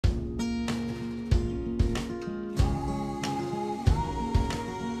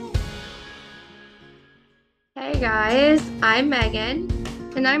guys, I'm Megan.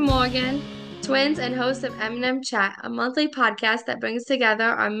 And I'm Morgan. Twins and hosts of M&M Chat, a monthly podcast that brings together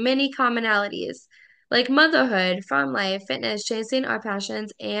our many commonalities like motherhood, farm life, fitness, chasing our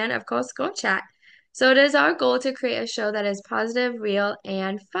passions, and of course, girl chat. So it is our goal to create a show that is positive, real,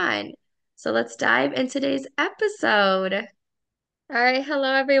 and fun. So let's dive into today's episode. All right,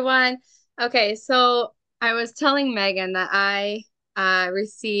 hello everyone. Okay, so I was telling Megan that I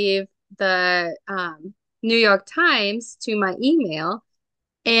received the New York Times to my email,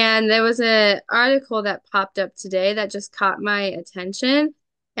 and there was an article that popped up today that just caught my attention.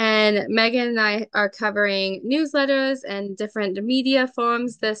 And Megan and I are covering newsletters and different media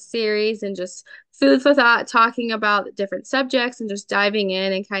forms this series, and just food for thought, talking about different subjects and just diving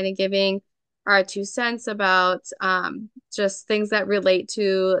in and kind of giving our 2 cents about just things that relate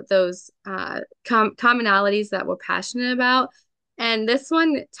to those commonalities that we're passionate about. And this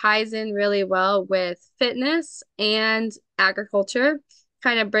one ties in really well with fitness and agriculture,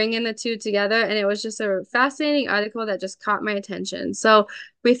 kind of bringing the two together. And it was just a fascinating article that just caught my attention. So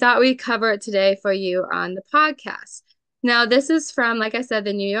we thought we'd cover it today for you on the podcast. Now, this is from, like I said,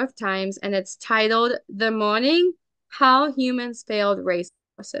 the New York Times, and it's titled The Morning How Humans Failed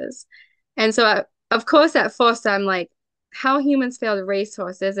Racehorses. And so, of course, at first, I'm like, how humans failed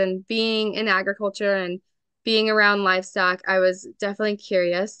racehorses, and being in agriculture and being around livestock, I was definitely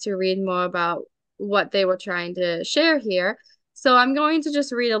curious to read more about what they were trying to share here. So I'm going to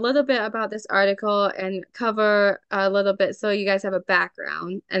just read a little bit about this article and cover a little bit so you guys have a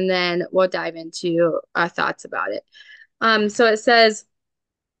background, and then we'll dive into our thoughts about it. So it says,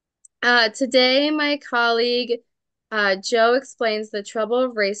 today my colleague Joe explains the trouble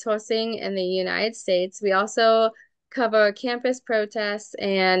of racehorsing in the United States. We also cover campus protests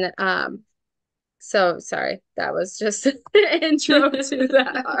and so sorry, that was just an intro to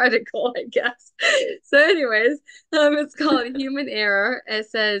that article, I guess. So, anyways, it's called Human Error. It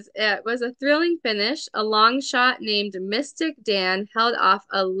says it was a thrilling finish. A long shot named Mystic Dan held off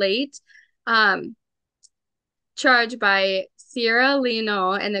a late um charge by Sierra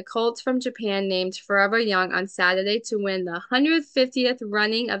Leone and the Colts from Japan named Forever Young on Saturday to win the 150th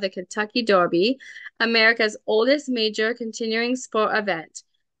running of the Kentucky Derby, America's oldest major continuing sport event,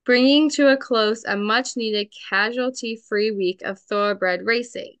 bringing to a close a much-needed casualty-free week of thoroughbred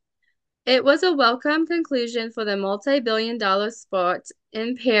racing. It was a welcome conclusion for the multi-billion-dollar sport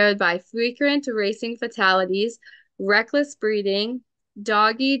impaired by frequent racing fatalities, reckless breeding,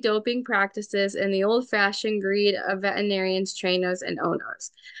 doggy doping practices, and the old-fashioned greed of veterinarians, trainers, and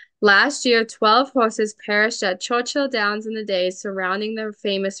owners. Last year, 12 horses perished at Churchill Downs in the days surrounding the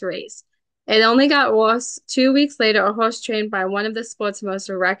famous race. It only got worse. 2 weeks later, a horse trained by one of the sport's most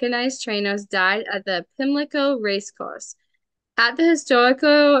recognized trainers died at the Pimlico Racecourse. At the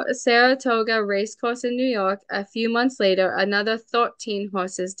historical Saratoga Racecourse in New York, a few months later, another 13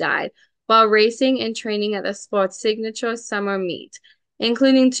 horses died while racing and training at the sport's signature summer meet,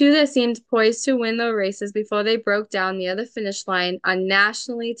 including two that seemed poised to win the races before they broke down near the finish line on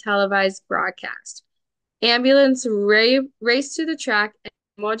nationally televised broadcast. Ambulance raced to the track, and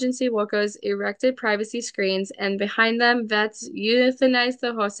emergency workers erected privacy screens, and behind them, vets euthanized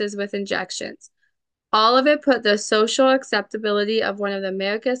the horses with injections. All of it put the social acceptability of one of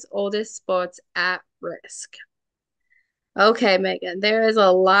America's oldest sports at risk. Okay, Megan, there is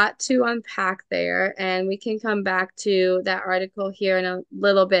a lot to unpack there, and we can come back to that article here in a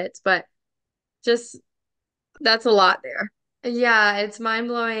little bit, but just that's a lot there. Yeah, it's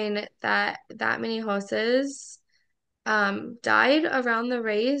mind-blowing that many horses died around the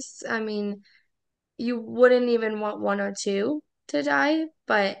race. I mean, you wouldn't even want one or two to die,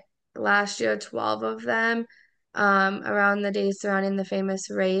 but last year, 12 of them around the days surrounding the famous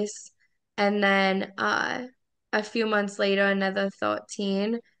race. And then a few months later, another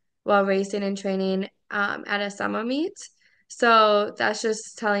 13 while racing and training at a summer meet. So that's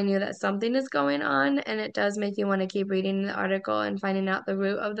just telling you that something is going on, and it does make you want to keep reading the article and finding out the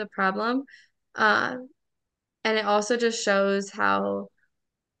root of the problem. Uh, and it also just shows how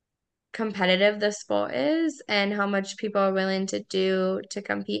competitive the sport is and how much people are willing to do to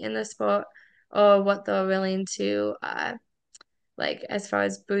compete in the sport, or what they're willing to like as far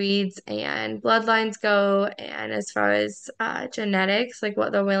as breeds and bloodlines go, and as far as genetics, like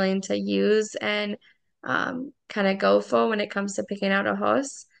what they're willing to use and kind of go for when it comes to picking out a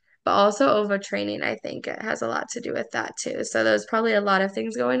horse. But also overtraining, I think it has a lot to do with that too. So there's probably a lot of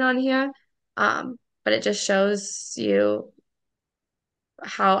things going on here. But it just shows you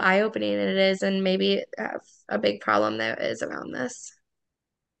how eye-opening it is, and maybe a big problem there is around this.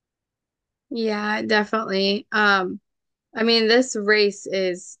 Yeah, definitely. I mean, this race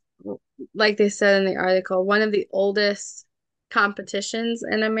is like they said in the article, one of the oldest competitions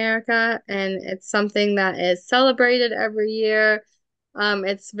in America, and it's something that is celebrated every year.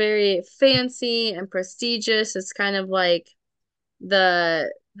 It's very fancy and prestigious. It's kind of like the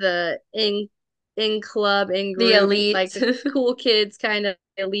in club in The group, like elite. the cool kids kind of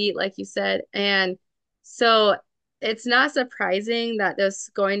elite, like you said. And so it's not surprising that there's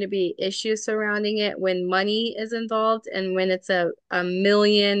going to be issues surrounding it when money is involved and when it's a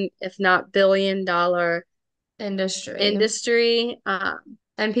million, if not billion-dollar Industry. industry.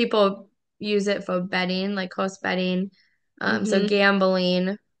 And people use it for betting, like horse betting, so Mhm.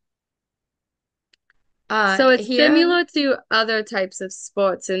 gambling. So it's Here, similar to other types of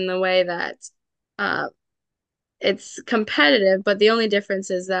sports in the way that uh, it's competitive, but the only difference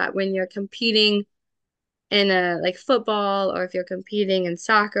is that when you're competing in a like football, or if you're competing in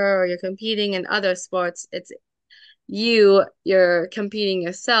soccer, or you're competing in other sports, it's you're competing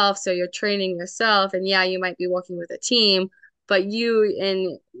yourself, so you're training yourself, and yeah, you might be working with a team, but you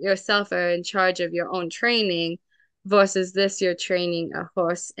and yourself are in charge of your own training, versus this, you're training a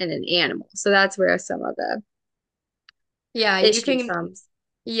horse and an animal. So that's where some of the yeah, you issue can, comes.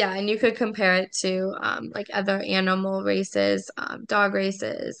 yeah, and you could compare it to like other animal races, dog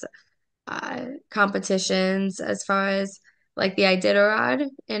races, competitions as far as like the Iditarod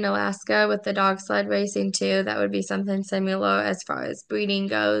in Alaska with the dog sled racing too. That would be something similar as far as breeding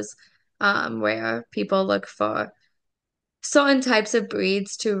goes, where people look for certain types of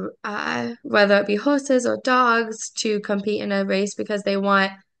breeds to, whether it be horses or dogs, to compete in a race because they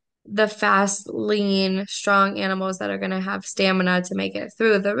want the fast, lean, strong animals that are going to have stamina to make it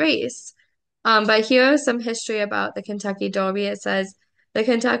through the race. But here's some history about the Kentucky Derby. It says the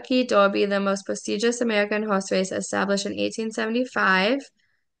Kentucky Derby, the most prestigious American horse race, established in 1875,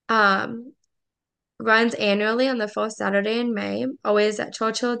 um, runs annually on the first Saturday in May, always at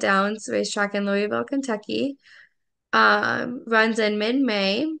Churchill Downs Racetrack in Louisville, Kentucky. Runs in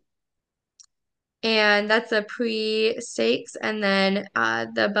mid-May, and that's a pre-stakes, and then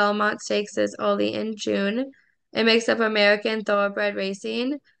the Belmont Stakes is early in June. It makes up American Thoroughbred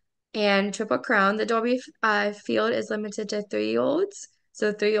Racing and Triple Crown. The Derby field is limited to 3-year-olds,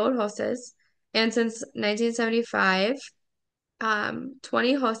 so 3-year-old horses. And since 1975,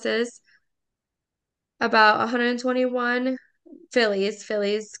 20 horses, about 121 fillies.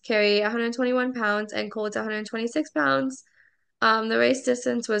 Fillies carry 121 pounds and colts 126 pounds. The race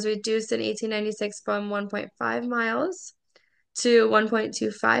distance was reduced in 1896 from 1.5 miles to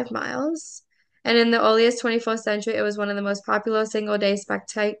 1.25 miles. And in the earliest 21st century, it was one of the most popular single-day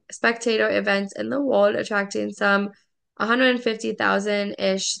spectator events in the world, attracting some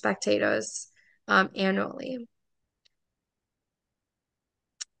 150,000-ish spectators annually.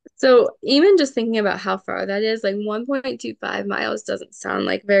 So even just thinking about how far that is, like 1.25 miles doesn't sound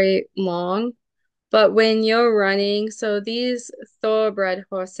like very long. But when you're running, so these thoroughbred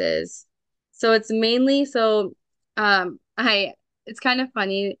horses, so it's mainly I it's kind of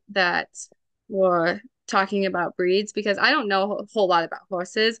funny that we're talking about breeds because I don't know a whole lot about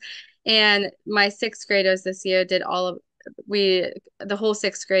horses. And my sixth graders this year did all of we the whole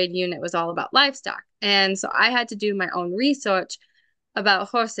sixth grade unit was all about livestock. And so I had to do my own research about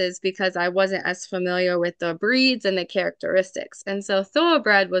horses because I wasn't as familiar with the breeds and the characteristics. And so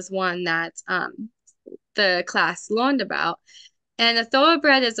thoroughbred was one that the class learned about. And a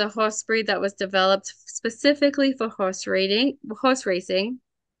thoroughbred is a horse breed that was developed specifically for horse racing.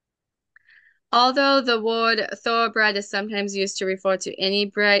 Although the word thoroughbred is sometimes used to refer to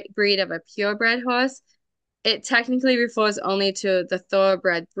any breed of a purebred horse, it technically refers only to the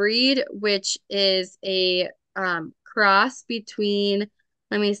thoroughbred breed, which is a cross between,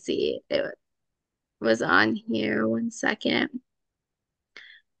 let me see, it was on here, one second.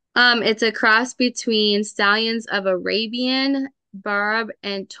 It's a cross between stallions of Arabian, Barb,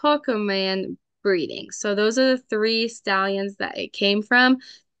 and Turkoman breeding. So those are the three stallions that it came from.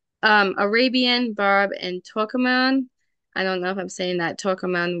 Arabian, Barb, and Turkoman. I don't know if I'm saying that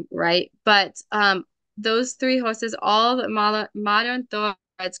Turkoman right, but those three horses, all the modern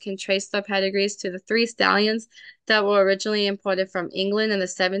thoroughbreds can trace their pedigrees to the three stallions that were originally imported from England in the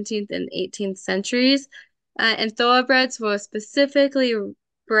 17th and 18th centuries. And thoroughbreds were specifically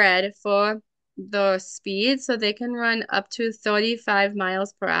bred for the speed, so they can run up to 35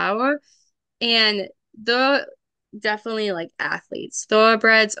 miles per hour. And they're definitely like athletes.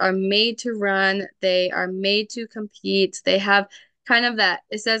 Thoroughbreds are made to run, they are made to compete. They have kind of that,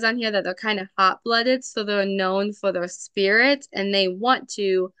 it says on here that they're kind of hot-blooded, so they're known for their spirit and they want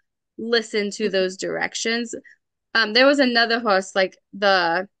to listen to those directions. There was another horse, like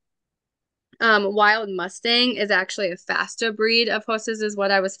Wild Mustang is actually a faster breed of horses, is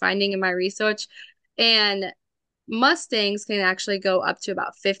what I was finding in my research. And Mustangs can actually go up to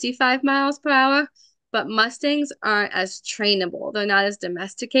about 55 miles per hour, but Mustangs aren't as trainable. They're not as The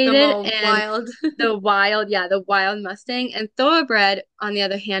domesticated. more And wild. the wild Mustang and Thoroughbred, on the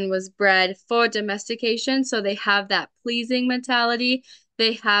other hand, was bred for domestication. So they have that pleasing mentality.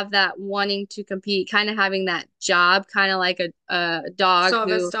 They have that wanting to compete, kind of having that job, kind of like a dog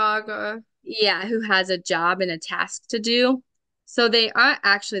Service who, dog or yeah, who has a job and a task to do. So they aren't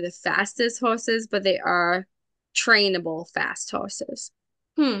actually the fastest horses, but they are trainable fast horses.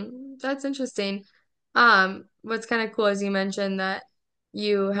 that's interesting. What's kind of cool is you mentioned that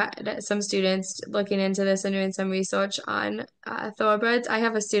you had some students looking into this and doing some research on thoroughbreds. I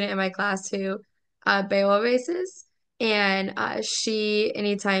have a student in my class who barrel races, and she,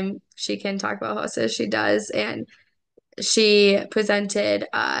 anytime she can talk about horses, she does. And she presented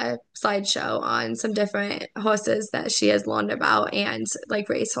a slideshow on some different horses that she has learned about and like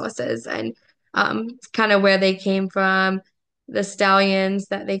race horses and kind of where they came from, the stallions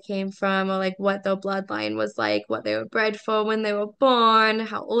that they came from, or like what their bloodline was like, what they were bred for when they were born,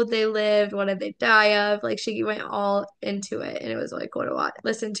 how old they lived, what did they die of. Like she went all into it and it was really cool to watch,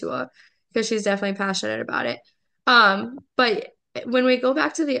 listen to her because she's definitely passionate about it. But when we go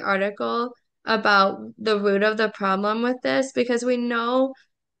back to the article, about the root of the problem with this because we know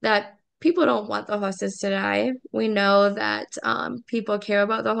that people don't want the horses to die. We know that people care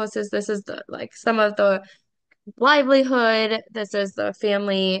about the horses. This is the like some of the livelihood. This is the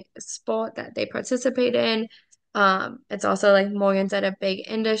family sport that they participate in. It's also like Morgan's at a big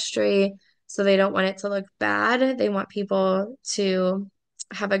industry, so they don't want it to look bad. They want people to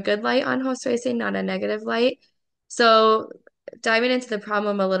have a good light on horse racing, not a negative light. So diving into the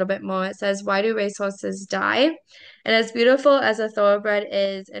problem a little bit more, it says, why do racehorses die? And as beautiful as a thoroughbred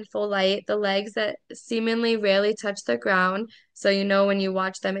is in full light, the legs that seemingly rarely touch the ground, so you know when you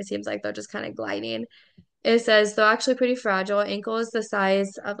watch them, it seems like they're just kind of gliding. It says they're actually pretty fragile. Ankle is the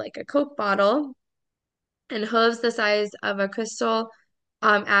size of like a Coke bottle, and hooves the size of a crystal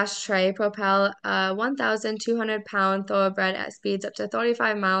ashtray propel a 1,200 pound thoroughbred at speeds up to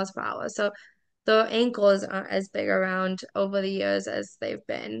 35 miles per hour. So the ankles aren't as big around over the years as they've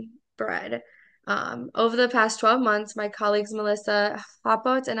been bred. Over the past 12 months, my colleagues Melissa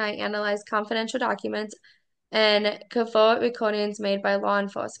Hoppert and I analyzed confidential documents and covert recordings made by law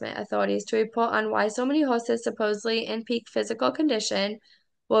enforcement authorities to report on why so many horses supposedly in peak physical condition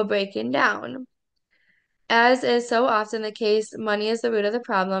were breaking down. As is so often the case, money is the root of the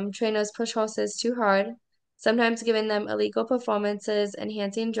problem. Trainers push horses too hard, sometimes giving them illegal performances,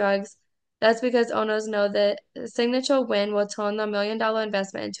 enhancing drugs. That's because owners know that a signature win will turn the $1 million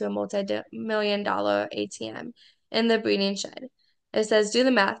investment into a multi-million-dollar ATM in the breeding shed. It says, do the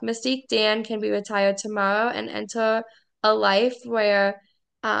math. Mystique Dan can be retired tomorrow and enter a life where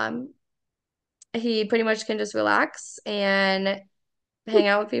um, he pretty much can just relax and hang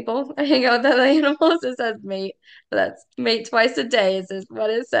out with people, hang out with other animals. It says mate. But that's mate twice a day is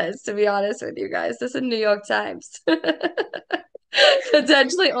what it says, to be honest with you guys. This is New York Times.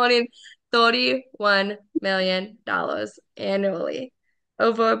 Potentially owning $31 million annually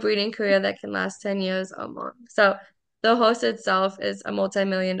over a breeding career that can last 10 years or more. So the horse itself is a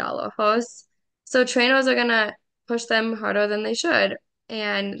multi-million-dollar horse. So trainers are gonna push them harder than they should.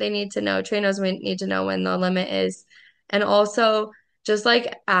 And they need to know, trainers need to know when the limit is. And also, just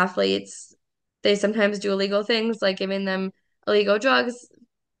like athletes, they sometimes do illegal things like giving them illegal drugs.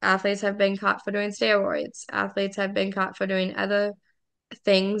 Athletes have been caught for doing steroids. Athletes have been caught for doing other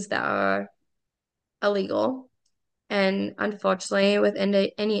things that are illegal. And unfortunately, within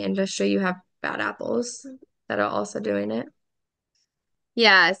any industry, you have bad apples that are also doing it.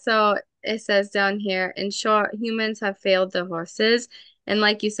 Yeah, so it says down here, in short, humans have failed the horses. And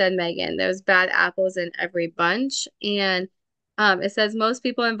like you said, Megan, there's bad apples in every bunch. And it says most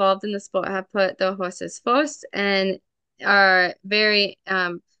people involved in the sport have put their horses first and are very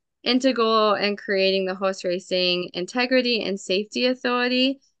integral in creating the horse racing integrity and safety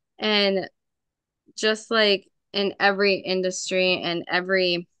authority. And just like in every industry and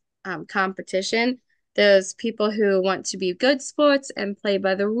every competition, there's people who want to be good sports and play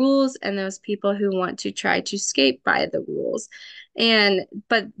by the rules, and there's people who want to try to skate by the rules. And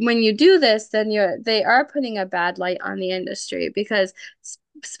but when you do this, then they are putting a bad light on the industry because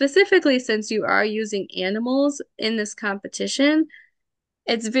specifically since you are using animals in this competition,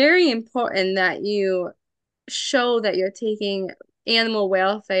 it's very important that you show that you're taking animal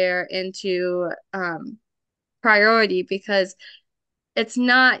welfare into priority because it's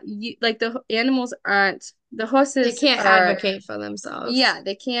not you like the animals aren't the They horses can't are, advocate for themselves. yeah,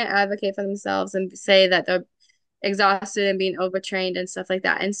 they can't advocate for themselves and say that they're exhausted and being overtrained and stuff like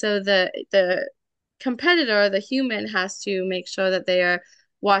that. And so the competitor, the human, has to make sure that they are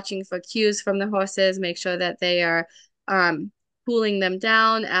watching for cues from the horses, make sure that they are um, cooling them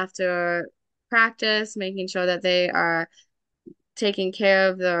down after practice, making sure that they are taking care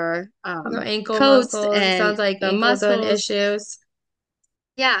of their The ankle coats muscles, it and sounds like the ankles are an muscles. issues.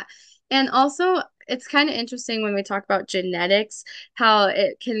 Yeah. And also, it's kind of interesting when we talk about genetics, how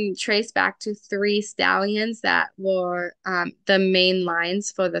it can trace back to three stallions that were the main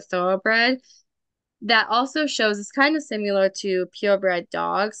lines for the thoroughbred. That also shows it's kind of similar to purebred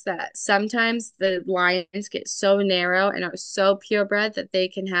dogs, that sometimes the lines get so narrow and are so purebred that they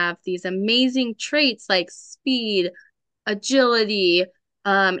can have these amazing traits like speed, agility,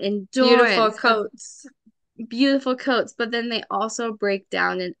 Beautiful endurance, but coats. beautiful coats, but then they also break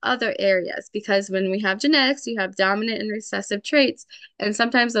down in other areas because when we have genetics, you have dominant and recessive traits. And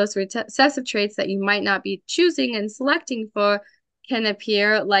sometimes those recessive traits that you might not be choosing and selecting for can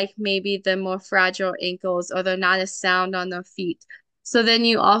appear like maybe the more fragile ankles or they're not as sound on their feet. So then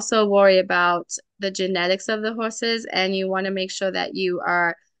you also worry about the genetics of the horses and you want to make sure that you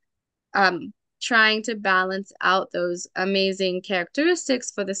are um, trying to balance out those amazing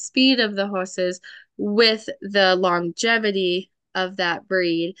characteristics for the speed of the horses with the longevity of that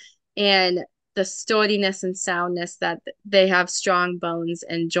breed and the sturdiness and soundness that they have strong bones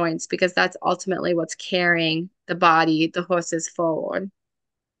and joints because that's ultimately what's carrying the body, the horses forward.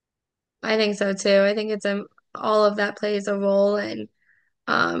 I think so too. I think it's all of that plays a role. And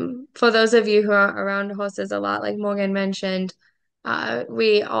for those of you who are around horses a lot, like Morgan mentioned,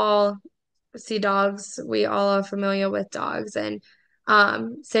 we all see dogs. We all are familiar with dogs, and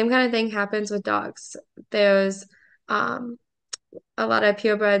same kind of thing happens with dogs. There's um, a lot of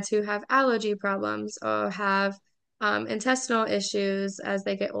purebreds who have allergy problems or have intestinal issues as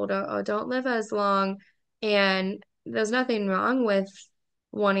they get older or don't live as long. And there's nothing wrong with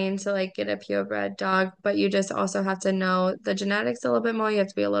wanting to like get a purebred dog, but you just also have to know the genetics a little bit more. You have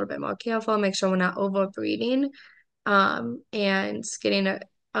to be a little bit more careful, make sure we're not overbreeding, and getting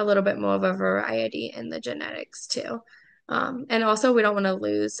a little bit more of a variety in the genetics too. And also, we don't want to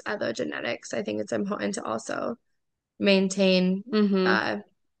lose other genetics. I think it's important to also maintain Mm-hmm. uh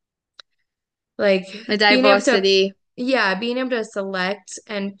like A being able to diversity. yeah, being able to select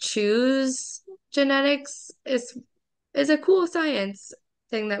and choose genetics is a cool science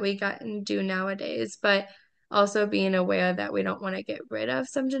thing that we got and do nowadays, but also being aware that we don't want to get rid of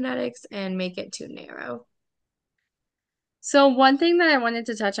some genetics and make it too narrow. So one thing that I wanted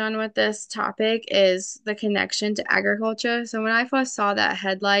to touch on with this topic is the connection to agriculture. So when I first saw that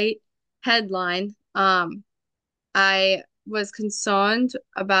headline, I was concerned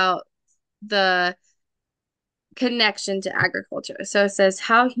about the connection to agriculture. So it says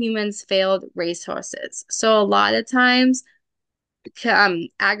how humans failed racehorses. So a lot of times,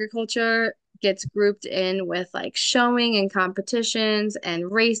 agriculture gets grouped in with like showing and competitions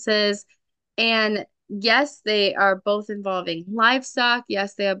and races. And yes, they are both involving livestock.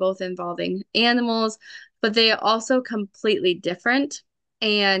 Yes, they are both involving animals, but they are also completely different.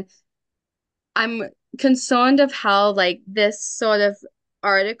 And I'm concerned of how like this sort of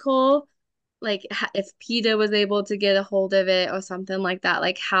article, like if PETA was able to get a hold of it or something like that,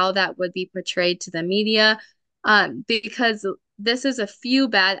 like how that would be portrayed to the media. Because this is a few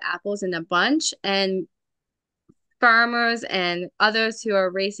bad apples in a bunch, and farmers and others who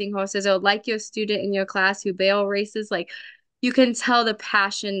are racing horses, or like your student in your class who bail races, like you can tell the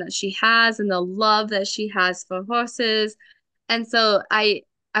passion that she has and the love that she has for horses. And so I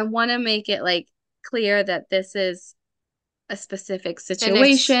want to make it like clear that this is a specific An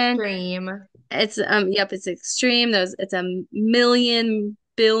situation. extreme. It's yep, it's extreme. It's a million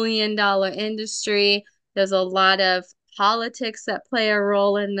billion dollar industry. There's a lot of politics that play a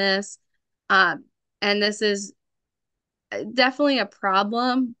role in this. Um, and this is definitely a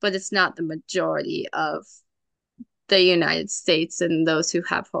problem, but it's not the majority of the United States and those who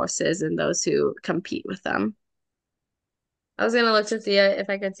have horses and those who compete with them. I was gonna look to see if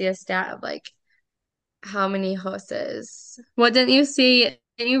I could see a stat of like how many horses. What didn't you see?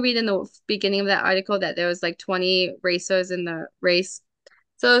 Didn't you read in the beginning of that article that there was like 20 racers in the race?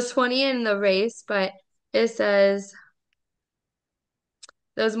 So it's 20 in the race, but it says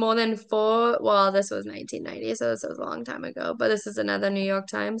there's more than four. Well, this was 1990, so this was a long time ago. But this is another New York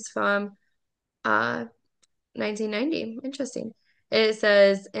Times from 1990. Interesting. It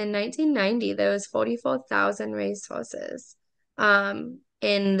says in 1990 there was 44,000 racehorses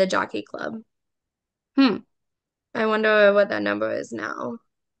in the Jockey Club. Hmm. I wonder what that number is now.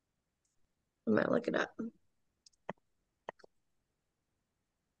 I might look it up.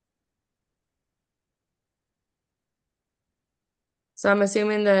 So I'm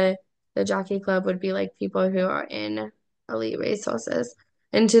assuming the jockey club would be like people who are in elite racehorses.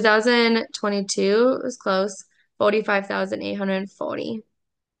 In 2022, it was close, 45,840.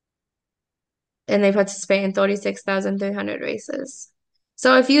 And they participate in 36,300 races.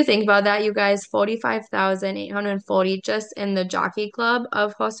 So if you think about that, you guys, 45,840 just in the jockey club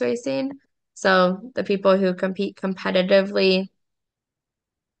of horse racing. So the people who compete competitively,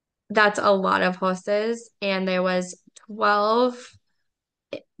 that's a lot of horses. And there was 12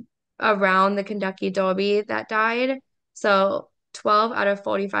 around the Kentucky Derby that died. So 12 out of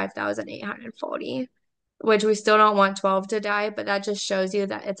 45,840, which we still don't want 12 to die, but that just shows you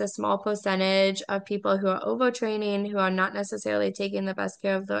that it's a small percentage of people who are overtraining, who are not necessarily taking the best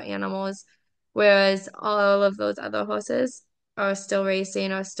care of their animals, whereas all of those other horses are still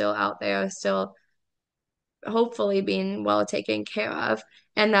racing, are still out there, are still hopefully being well taken care of.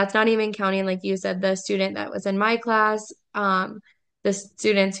 And that's not even counting, like you said, the student that was in my class, the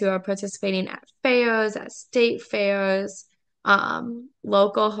students who are participating at fairs, at state fairs,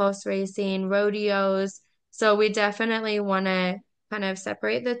 local horse racing, rodeos. So we definitely want to kind of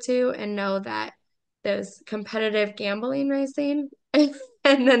separate the two and know that there's competitive gambling racing and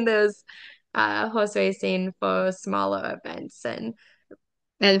then there's horse racing for smaller events and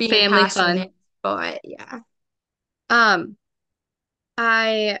And being family fun. passionate for it. Yeah. Um,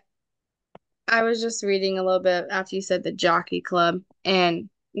 I I was just reading a little bit after you said the Jockey Club, and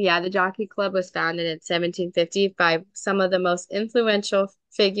yeah, the Jockey Club was founded in 1750 by some of the most influential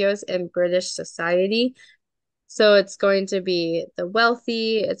figures in British society. So it's going to be the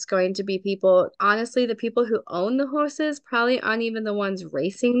wealthy, it's going to be people, honestly, the people who own the horses probably aren't even the ones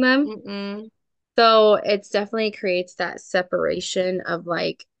racing them. Mm-mm. So it's definitely creates that separation of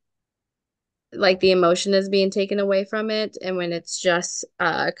like the emotion is being taken away from it, and when it's just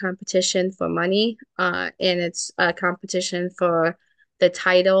a competition for money, and it's a competition for the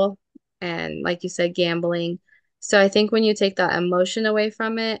title, and like you said, gambling. So I think when you take that emotion away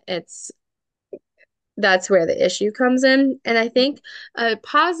from it, it's that's where the issue comes in. And I think a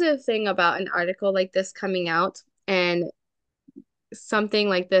positive thing about an article like this coming out and something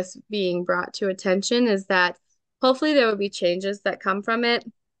like this being brought to attention is that hopefully there will be changes that come from it.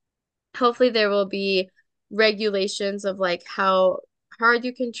 Hopefully there will be regulations of like how hard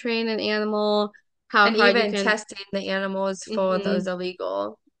you can train an animal, how And hard you even can. testing the animals for those Mhm.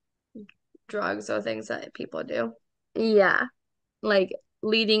 illegal drugs or things that people do. Yeah, like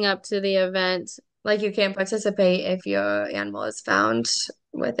leading up to the event. Like you can't participate if your animal is found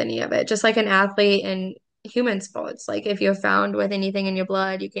with any of it. Just like an athlete in human sports. Like if you're found with anything in your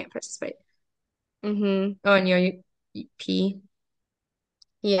blood, you can't participate. Hmm. Oh, in your pee.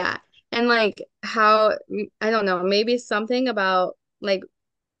 Yeah. And like how, I don't know, maybe something about like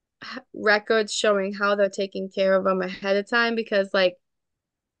records showing how they're taking care of them ahead of time, because like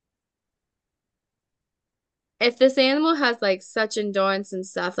if this animal has like such endurance and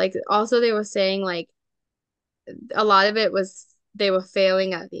stuff, like also they were saying like a lot of it was they were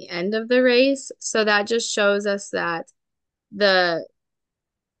failing at the end of the race. So that just shows us that the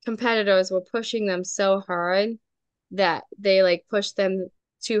competitors were pushing them so hard that they like pushed them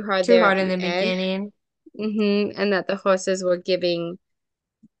too hard Too there at hard in the the end. beginning. And that the horses were giving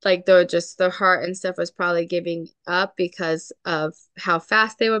like they're just their heart and stuff was probably giving up because of how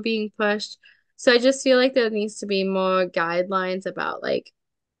fast they were being pushed. So I just feel like there needs to be more guidelines about like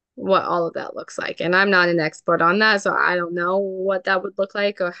what all of that looks like. And I'm not an expert on that, so I don't know what that would look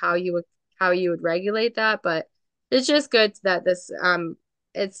like or how you would regulate that, but it's just good that this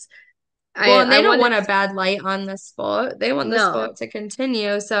it's Well, and I they don't wanted want a bad light on the sport. They want the no. sport to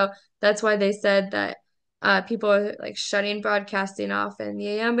continue. So that's why they said that people are like shutting broadcasting off and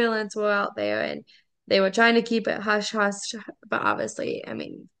the ambulance were out there and they were trying to keep it hush hush. But obviously, I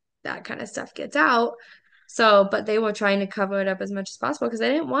mean, that kind of stuff gets out. So, but they were trying to cover it up as much as possible because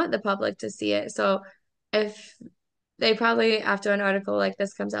they didn't want the public to see it. So if they probably, after an article like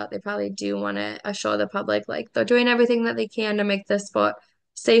this comes out, they probably do want to assure the public like they're doing everything that they can to make this sport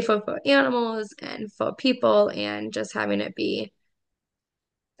safer for animals and for people and just having it be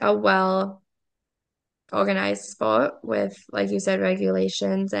a well organized sport with, like you said,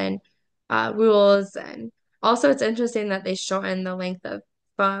 regulations and rules. And also, it's interesting that they shortened the length of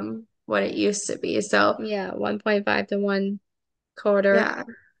from what it used to be. So, Yeah, 1.5 to 1/4, yeah.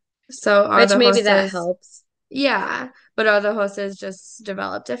 So, are which the maybe that horses, helps. yeah, but are the horses just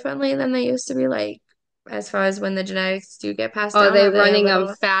developed differently than they used to be? Like, as far as when the genetics do get passed Are down, they are they a running them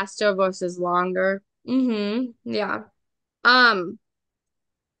little? faster versus longer? Yeah. Um,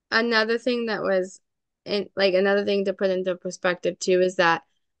 Another thing that was in like another thing to put into perspective too is that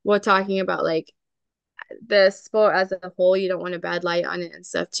we're talking about like the sport as a whole, you don't want a bad light on it and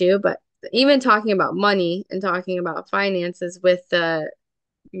stuff too. But even talking about money and talking about finances with the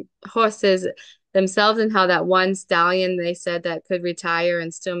horses themselves and how that one stallion they said that could retire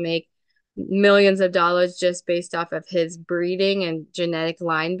and still make millions of dollars just based off of his breeding and genetic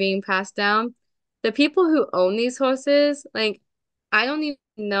line being passed down. The people who own these horses, like, I don't even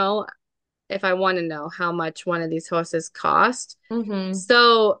know if I want to know how much one of these horses cost. Hmm.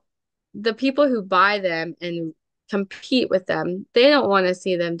 So the people who buy them and compete with them, they don't want to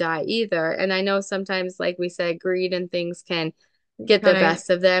see them die either. And I know sometimes, like we said, greed and things can get the Kind of, best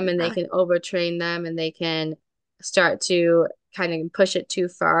of them and they yeah. can overtrain them and they can start to kind of push it too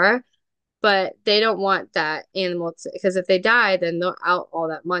far. But they don't want that animal to, because if they die, then they're out all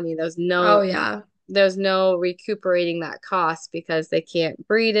that money. Oh yeah. There's no recuperating that cost because they can't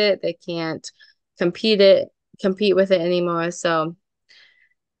breed it, they can't compete it, compete with it anymore. So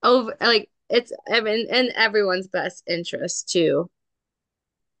over like it's in everyone's best interest to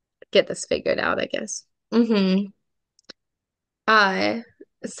get this figured out, I guess. Hmm. Uh,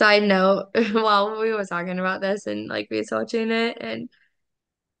 Side note, while we were talking about this and like researching it, and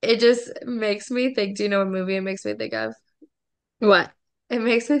it just makes me think, do you know what movie it makes me think of? What? It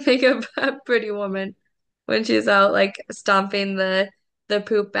makes me think of a Pretty Woman when she's out like stomping the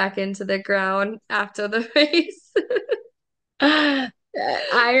poop back into the ground after the race.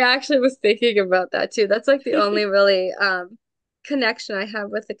 I actually was thinking about that too. That's like the only really connection I have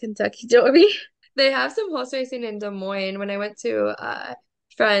with the Kentucky Derby. They have some horse racing in Des Moines. When I went to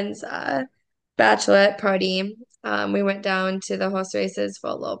friend's bachelorette party, we went down to the horse races for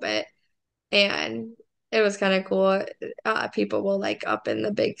a little bit, and it was kind of cool. People were like up in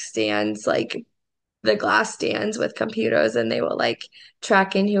the big stands, like the glass stands with computers, and they were like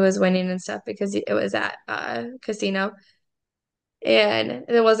tracking who was winning and stuff because it was at a casino. And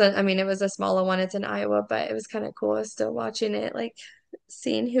it wasn't, I mean, it was a smaller one. It's in Iowa, but it was kind of cool still watching it, like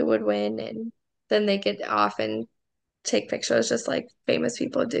seeing who would win. And then they get off and take pictures just like famous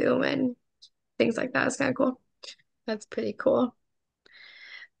people do and things like that. It's kind of cool. That's pretty cool.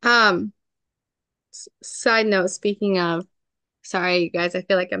 Um, Side note, speaking of, sorry, you guys, I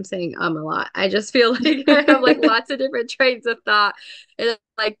feel like I'm saying a lot. I just feel like I have like lots of different trains of thought. And it's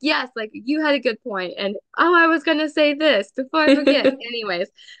like, yes, like you had a good point, and oh, I was gonna say this before I forget. Anyways,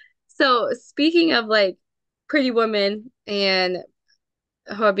 so speaking of like Pretty Woman and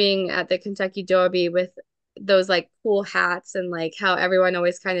her being at the Kentucky Derby with those like cool hats and like how everyone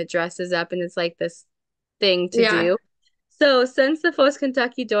always kind of dresses up and it's like this thing to Yeah. do. So, since the first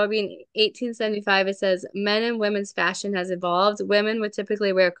Kentucky Derby in 1875, it says men and women's fashion has evolved. Women would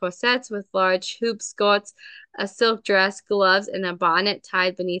typically wear corsets with large hoop skirts, a silk dress, gloves, and a bonnet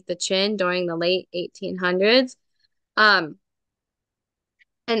tied beneath the chin during the late 1800s. Um,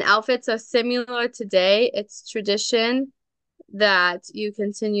 and outfits are similar today. It's tradition that you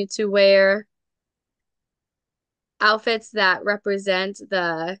continue to wear outfits that represent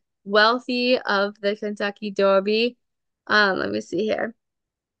the wealthy of the Kentucky Derby. Let me see here.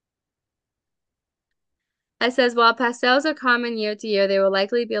 It says while pastels are common year to year, there will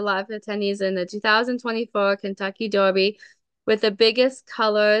likely be a lot of attendees in the 2024 Kentucky Derby with the biggest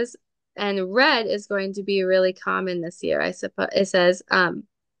colors, and red is going to be really common this year, I suppose. It I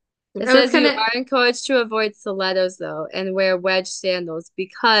was says kind you of, are encouraged to avoid stilettos though and wear wedge sandals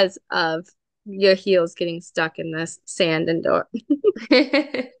because of your heels getting stuck in the sand and dirt.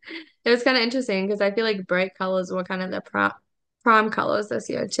 it was kind of interesting because I feel like bright colors were kind of the prom colors this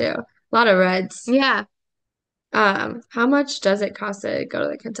year too. A lot of reds. Yeah. How much does it cost to go to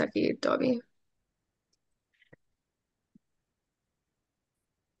the Kentucky Derby?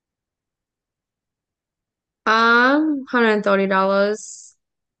 $130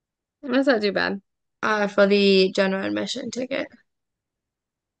 That's not too bad. for the general admission ticket.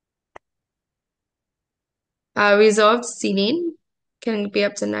 Reserved seating can be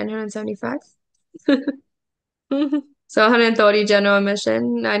up to 975. So 130 general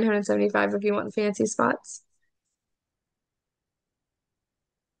admission, 975 if you want fancy spots.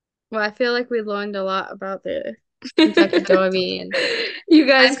 Well, I feel like we learned a lot about the Kentucky Derby, and You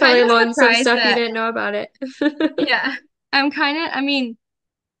guys I'm kind probably of learned some surprised stuff you that, didn't know about it. yeah, I mean,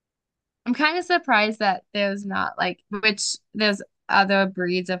 I'm kind of surprised that there's not like, which there's other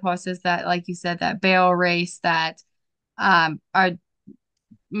breeds of horses that, like you said, that barrel race that are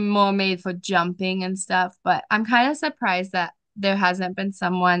more made for jumping and stuff. But I'm kind of surprised that there hasn't been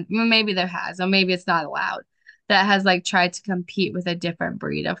someone, well, maybe there has, or maybe it's not allowed, that has like tried to compete with a different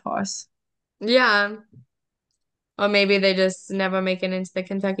breed of horse. Yeah. Or maybe they just never make it into the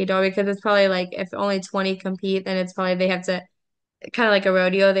Kentucky Derby because it's probably like if only 20 compete, then it's probably they have to kind of like a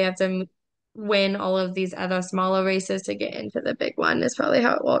rodeo. They have to win all of these other smaller races to get into the big one is probably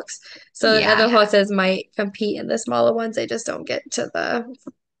how it works. So the other Yeah. horses might compete in the smaller ones, they just don't get to the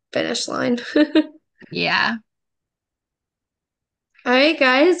finish line. Yeah. All right,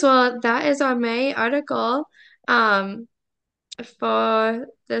 guys. Well, that is our May article um, for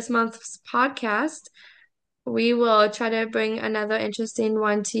this month's podcast. We will try to bring another interesting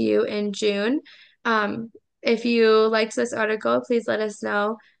one to you in June. Um, if you liked this article, please let us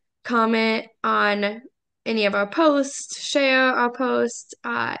know. Comment on any of our posts, share our posts,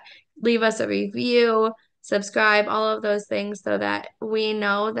 leave us a review, subscribe, all of those things so that we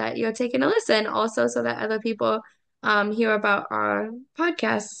know that you're taking a listen. Also, so that other people hear about our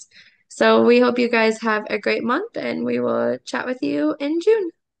podcasts. So we hope you guys have a great month and we will chat with you in June.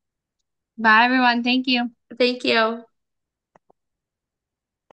 Bye, everyone. Thank you. Thank you.